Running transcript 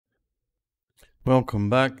Welcome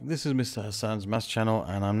back. This is Mr. Hassan's Maths channel,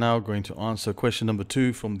 and I'm now going to answer question number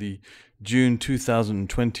 2 from the June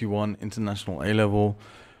 2021 International A-Level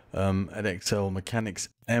Edexcel Mechanics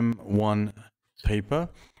M1 paper.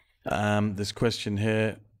 This question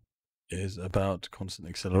here is about constant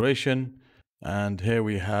acceleration, and here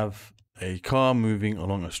we have a car moving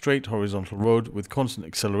along a straight horizontal road with constant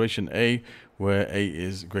acceleration a, where a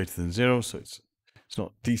is greater than 0, so it's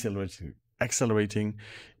not decelerating, accelerating.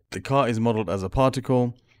 The car is modeled as a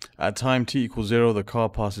particle. At time t equals 0, the car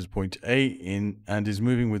passes point A and is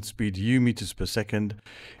moving with speed u meters per second.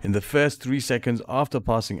 In the first 3 seconds after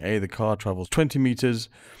passing A, the car travels 20 meters.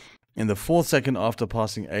 In the 4th second after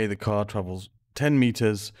passing A, the car travels 10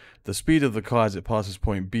 meters. The speed of the car as it passes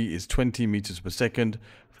point B is 20 meters per second.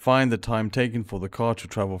 Find the time taken for the car to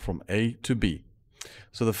travel from A to B.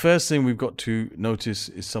 So the first thing we've got to notice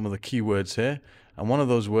is some of the key words here. And one of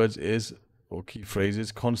those words is, or key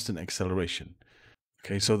phrases, constant acceleration.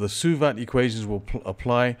 Okay, so the Suvat equations will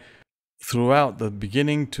apply throughout the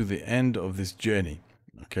beginning to the end of this journey.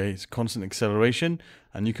 Okay, it's constant acceleration,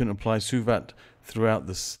 and you can apply Suvat throughout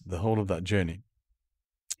the whole of that journey.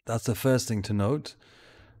 That's the first thing to note,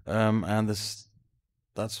 and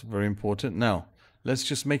that's very important. Now, let's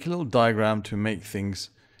just make a little diagram to make things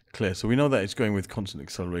clear. So we know that it's going with constant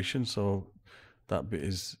acceleration, so that bit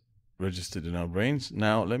is registered in our brains.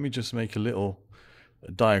 Now let me just make a little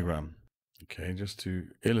diagram, okay, just to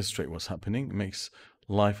illustrate what's happening. It makes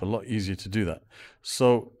life a lot easier to do that.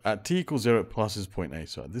 So at t equals 0, it passes point A.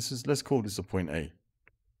 So this is, let's call this a point A.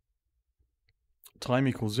 Time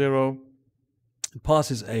equals 0, it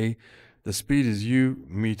passes A, the speed is u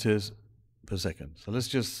meters per second. So let's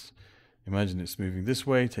just imagine it's moving this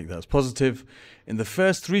way, take that as positive. In the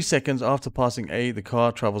first 3 seconds after passing A, the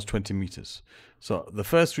car travels 20 meters. So the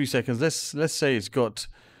first 3 seconds, let's say it's got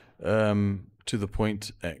to the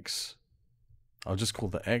point X. I'll just call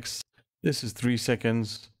that X. This is 3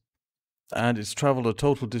 seconds, and it's traveled a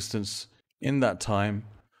total distance in that time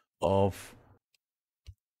of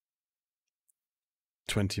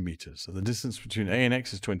 20 meters. So the distance between A and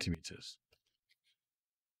X is 20 meters.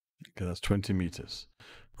 Okay, that's 20 meters.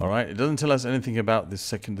 All right, it doesn't tell us anything about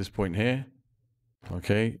this point here.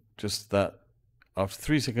 Okay, just that after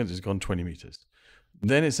 3 seconds, it's gone 20 meters.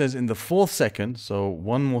 Then it says in the 4th second, so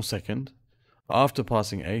one more second after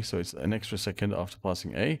passing A, so it's an extra second after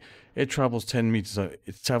passing A, it travels 10 meters. So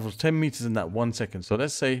it travels 10 meters in that 1 second. So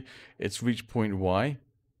let's say it's reached point Y,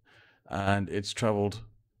 and it's traveled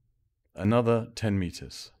another 10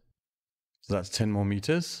 meters. So that's 10 more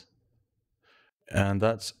meters, and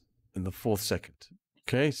that's in the 4th second.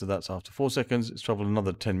 Okay, so that's after 4 seconds, it's traveled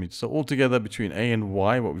another 10 meters. So altogether between A and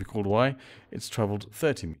Y, what we called Y, it's traveled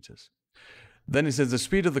 30 meters. Then it says the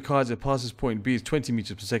speed of the car as it passes point B is 20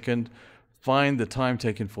 meters per second. Find the time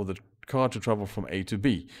taken for the car to travel from A to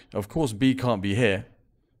B. Of course, B can't be here,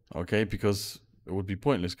 okay, because it would be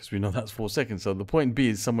pointless because we know that's 4 seconds. So the point B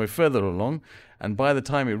is somewhere further along, and by the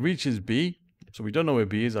time it reaches B, so we don't know where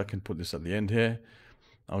B is, I can put this at the end here,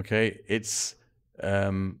 okay, it's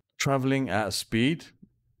traveling at a speed,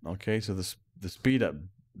 okay, so the speed at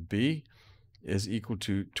B is equal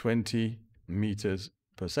to 20 meters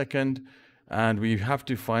per second, and we have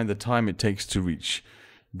to find the time it takes to reach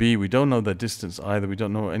B. We don't know the distance either. We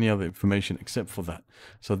don't know any other information except for that.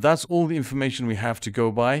 So that's all the information we have to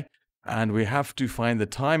go by, and we have to find the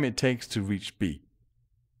time it takes to reach B.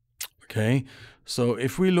 Okay, so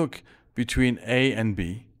if we look between A and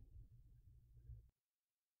B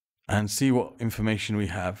and see what information we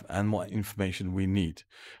have and what information we need.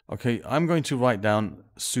 Okay, I'm going to write down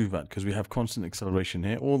Suvat because we have constant acceleration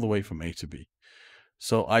here all the way from A to B.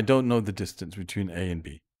 So I don't know the distance between A and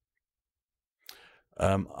B.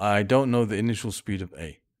 I don't know the initial speed of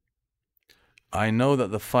A. I know that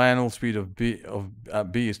the final speed of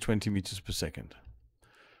B is 20 meters per second.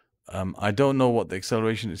 I don't know what the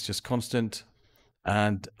acceleration is, just constant,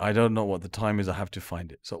 and I don't know what the time is. I have to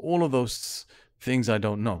find it. So all of those things I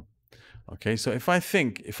don't know. Okay, so if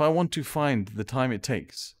I want to find the time it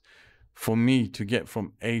takes for me to get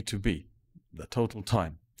from A to B, the total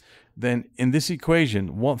time, then in this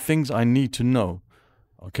equation, what things I need to know,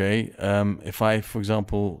 okay, for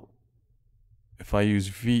example, if I use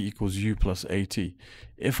V equals U plus AT,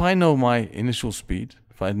 if I know my initial speed,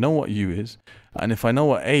 if I know what U is, and if I know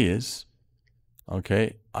what A is,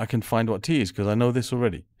 okay, I can find what T is because I know this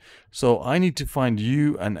already. So I need to find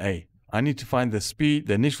U and A. I need to find the speed,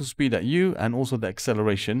 the initial speed at U, and also the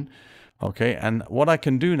acceleration, okay, and what I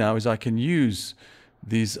can do now is I can use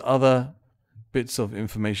these other bits of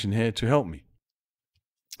information here to help me.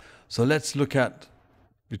 So let's look at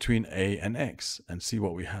between A and X and see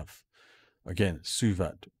what we have. Again,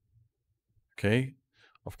 Suvat. Okay.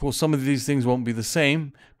 Of course, some of these things won't be the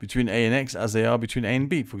same between A and X as they are between A and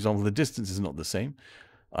B. For example, the distance is not the same.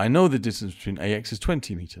 I know the distance between AX is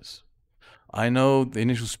 20 meters. I know the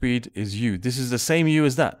initial speed is U. This is the same U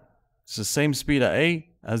as that. It's the same speed at A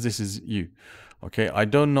as this is U. Okay, I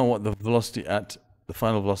don't know what the velocity at, the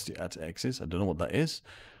final velocity at X is. I don't know what that is.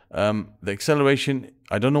 The acceleration,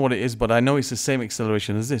 I don't know what it is, but I know it's the same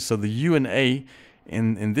acceleration as this. So the U and A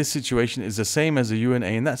in this situation is the same as the U and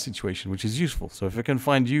A in that situation, which is useful. So if I can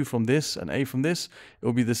find U from this and A from this, it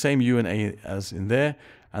will be the same U and A as in there.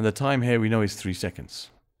 And the time here we know is 3 seconds.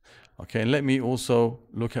 Okay, and let me also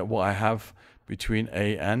look at what I have between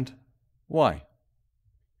A and Y.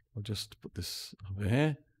 I'll just put this over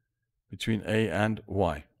here. Between A and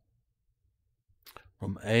Y.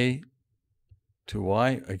 From A to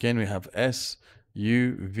Y, again we have S,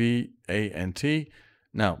 U, V, A, and T.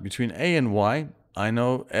 Now, between A and Y, I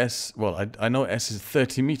know S, well, I know S is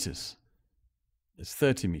 30 meters. It's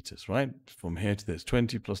 30 meters, right? From here to this,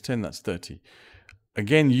 20 plus 10, that's 30.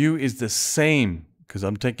 Again, U is the same, because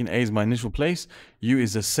I'm taking A as my initial place. U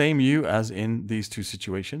is the same U as in these two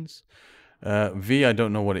situations. V, I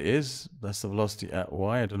don't know what it is. That's the velocity at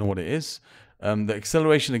Y. I don't know what it is. The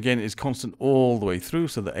acceleration, again, is constant all the way through.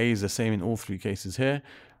 So the A is the same in all three cases here.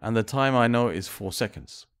 And the time I know is 4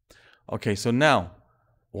 seconds. Okay, so now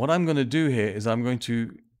what I'm going to do here is I'm going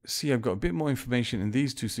to see I've got a bit more information in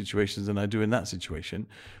these two situations than I do in that situation.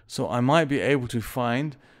 So I might be able to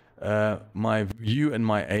find my U and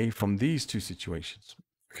my A from these two situations.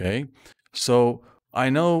 Okay, so I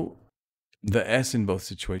know the S in both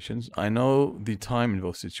situations. I know the time in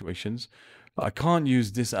both situations. But I can't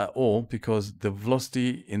use this at all because the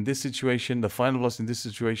velocity in this situation, the final velocity in this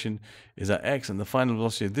situation is at X and the final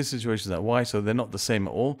velocity in this situation is at Y. So they're not the same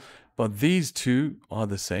at all. But these two are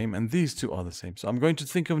the same and these two are the same. So I'm going to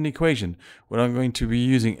think of an equation where I'm going to be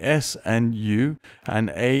using S and U and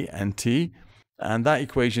A and T. And that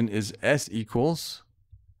equation is S equals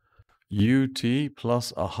UT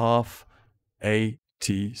plus a half AT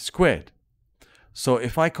squared. So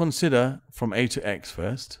if I consider from A to X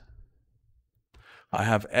first, I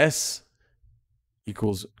have S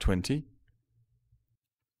equals 20,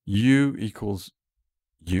 U equals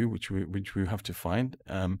U, which we have to find,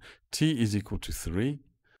 T is equal to 3,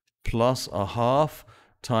 plus a half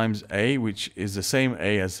times A, which is the same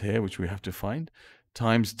A as here, which we have to find,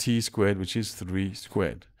 times T squared, which is 3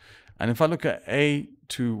 squared. And if I look at A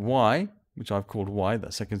to Y, which I've called Y,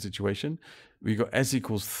 that second situation, we got S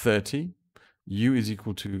equals 30, U is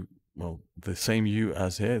equal to, well, the same U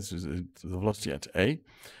as here, so the velocity at A,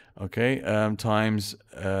 okay, times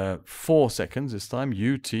 4 seconds this time,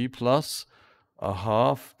 UT plus a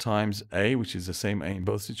half times A, which is the same A in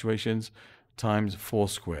both situations, times 4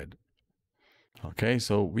 squared. Okay,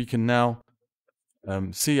 so we can now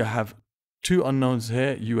see I have two unknowns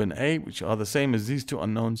here, U and A, which are the same as these two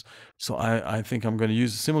unknowns. So I think I'm going to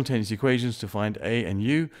use simultaneous equations to find A and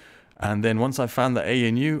U. And then once I've found the A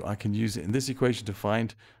and U, I can use it in this equation to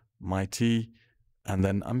find my T, and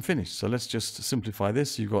then I'm finished. So let's just simplify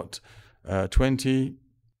this. You've got 20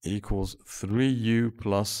 equals 3U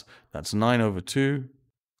plus, that's 9 over 2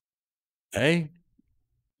 A.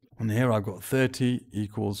 And here I've got 30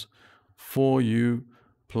 equals 4U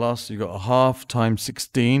plus, you've got a half times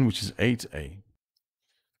 16, which is 8A.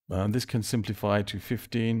 This can simplify to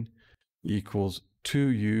 15 equals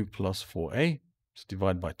 2U plus 4A. Just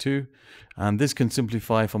divide by 2. And this can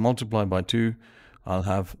simplify, if I multiply by 2, I'll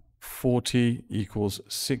have 40 equals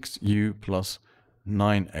 6U plus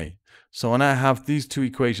 9A. So when I have these two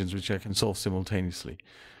equations, which I can solve simultaneously.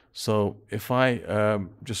 So if I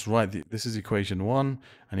just write, this is equation 1,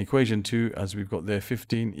 and equation 2, as we've got there,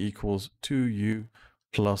 15 equals 2U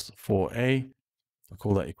plus 4A. I'll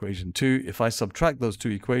call that equation 2. If I subtract those two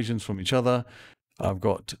equations from each other, I've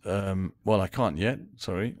got, well, I can't yet,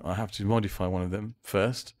 sorry. I have to modify one of them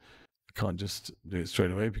first. I can't just do it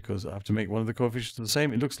straight away because I have to make one of the coefficients the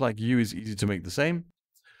same. It looks like U is easy to make the same.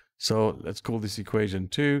 So let's call this equation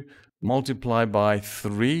 2. Multiply by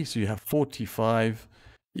 3, so you have 45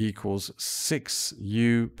 equals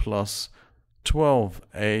 6U plus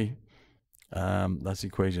 12A. That's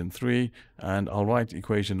equation 3. And I'll write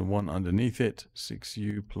equation 1 underneath it,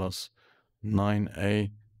 6U plus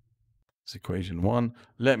 9A. That's equation 1.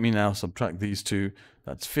 Let me now subtract these two.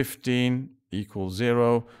 That's 15 equals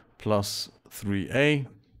 0 plus 3A.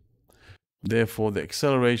 Therefore, the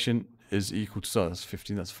acceleration is equal to, so that's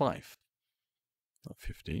 15, that's 5. Not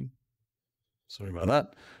 15. Sorry about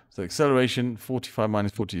that. So the acceleration, 45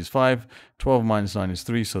 minus 40 is 5. 12 minus 9 is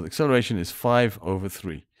 3. So the acceleration is 5 over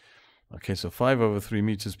 3. Okay, so 5 over 3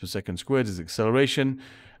 meters per second squared is acceleration.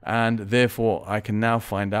 And therefore, I can now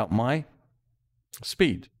find out my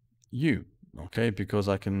speed, u. Okay, because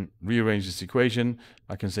I can rearrange this equation.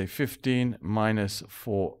 I can say 15 minus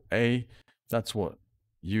 4a. That's what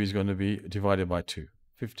u is going to be divided by 2.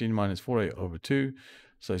 15 minus 4a over 2.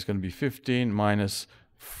 So it's going to be 15 minus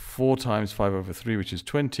 4 times 5 over 3, which is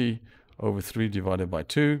 20 over 3 divided by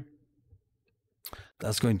 2.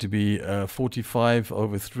 That's going to be 45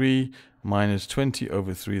 over 3 minus 20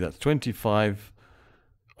 over 3. That's 25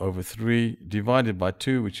 over 3 divided by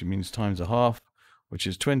 2, which means times a half, which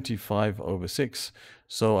is 25 over 6.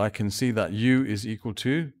 So I can see that u is equal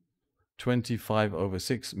to 25 over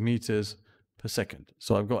 6 meters per second.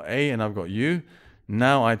 So I've got a and I've got u.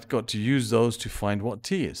 Now I've got to use those to find what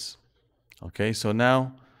t is. Okay, so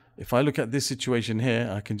now if I look at this situation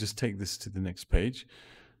here, I can just take this to the next page.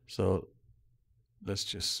 So let's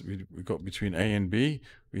just, we got between a and b,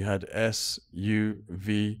 we had s, u,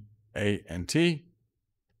 v, a, and t.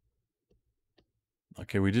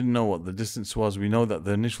 Okay, we didn't know what the distance was. We know that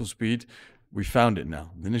the initial speed, we found it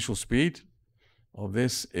now. The initial speed of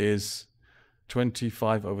this is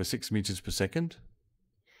 25 over 6 meters per second.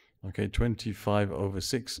 Okay, 25 over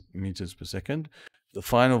 6 meters per second. The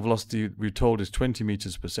final velocity we're told is 20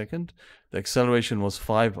 meters per second. The acceleration was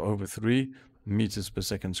 5 over 3 meters per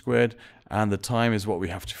second squared. And the time is what we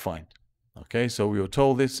have to find. Okay, so we were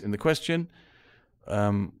told this in the question.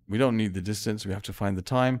 We don't need the distance, we have to find the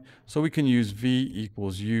time. So we can use v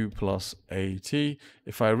equals u plus at.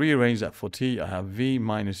 If I rearrange that for t, I have v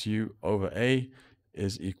minus u over a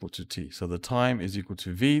is equal to t. So the time is equal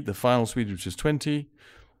to v, the final speed, which is 20,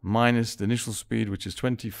 minus the initial speed, which is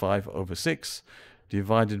 25 over 6,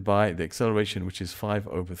 divided by the acceleration, which is 5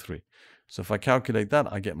 over 3. So if I calculate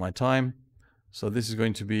that, I get my time. So this is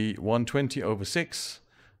going to be 120 over 6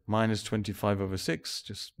 minus 25 over 6,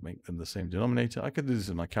 just make them the same denominator. I could do this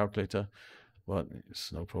in my calculator, but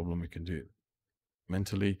it's no problem, we can do it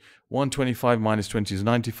mentally. 125 minus 20 is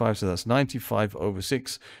 95, so that's 95 over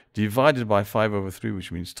 6 divided by 5 over 3,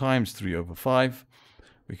 which means times 3 over 5.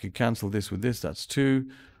 We can cancel this with this, that's 2.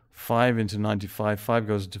 5 into 95, 5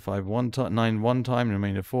 goes into 5 9 one time,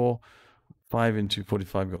 remainder 4. 5 into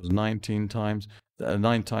 45 goes 19 times,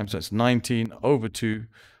 9 times, so that's 19 over 2.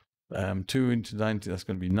 2 into 90, that's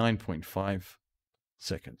going to be 9.5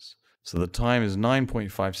 seconds. So the time is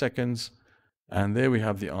 9.5 seconds. And there we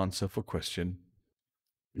have the answer for question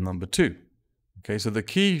number 2. Okay, so the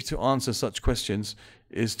key to answer such questions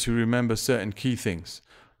is to remember certain key things.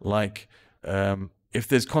 Like if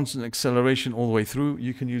there's constant acceleration all the way through,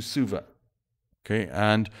 you can use suva. Okay,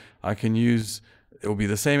 and I can use, it will be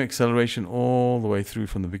the same acceleration all the way through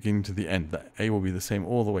from the beginning to the end. That a will be the same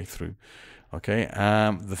all the way through. Okay,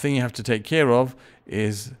 the thing you have to take care of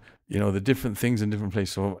is, the different things in different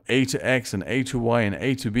places. So a to x and a to y and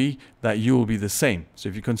a to b, that u will be the same. So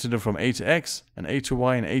if you consider from a to x and a to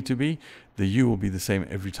y and a to b, the u will be the same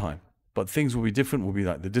every time. But things will be different, will be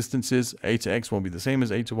like the distances. A to x won't be the same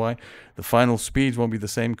as a to y. The final speeds won't be the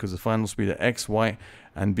same because the final speed at x, y,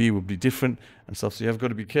 and b will be different and stuff. So you've got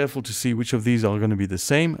to be careful to see which of these are going to be the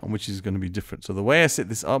same and which is going to be different. So the way I set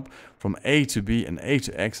this up from a to b and a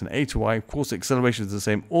to x and a to y, of course the acceleration is the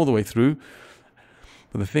same all the way through.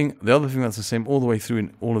 But the other thing that's the same all the way through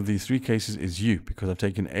in all of these 3 cases is u, because I've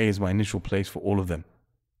taken a as my initial place for all of them.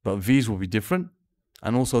 But v's will be different,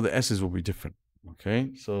 and also the s's will be different.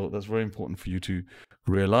 Okay, so that's very important for you to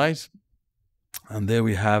realize. And there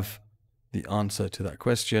we have the answer to that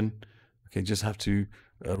question. Okay, just have to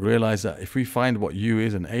realize that if we find what u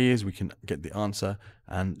is and a is, we can get the answer.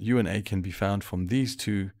 And u and a can be found from these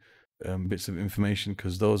 2 bits of information,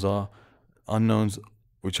 because those are unknowns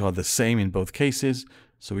which are the same in both cases.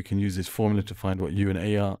 So we can use this formula to find what u and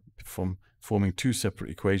a are from forming 2 separate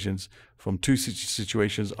equations from 2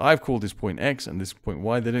 situations. I've called this point x and this point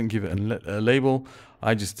y. They didn't give it a label.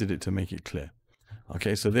 I just did it to make it clear.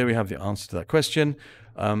 Okay, so there we have the answer to that question.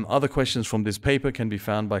 Other questions from this paper can be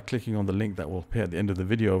found by clicking on the link that will appear at the end of the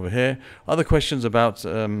video over here. Other questions about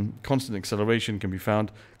constant acceleration can be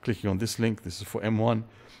found clicking on this link. This is for M1.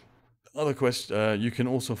 Other question, you can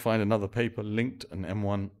also find another paper linked in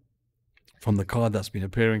M1 from the card that's been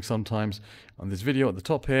appearing sometimes on this video at the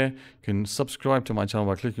top here. You can subscribe to my channel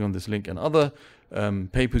by clicking on this link, and other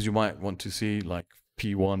papers you might want to see, like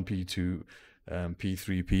P1, P2,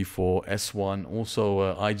 P3, P4, S1,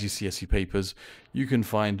 also IGCSE papers, you can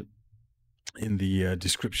find in the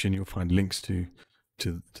description. You'll find links to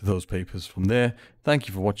those papers from there. Thank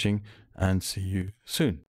you for watching, and see you soon.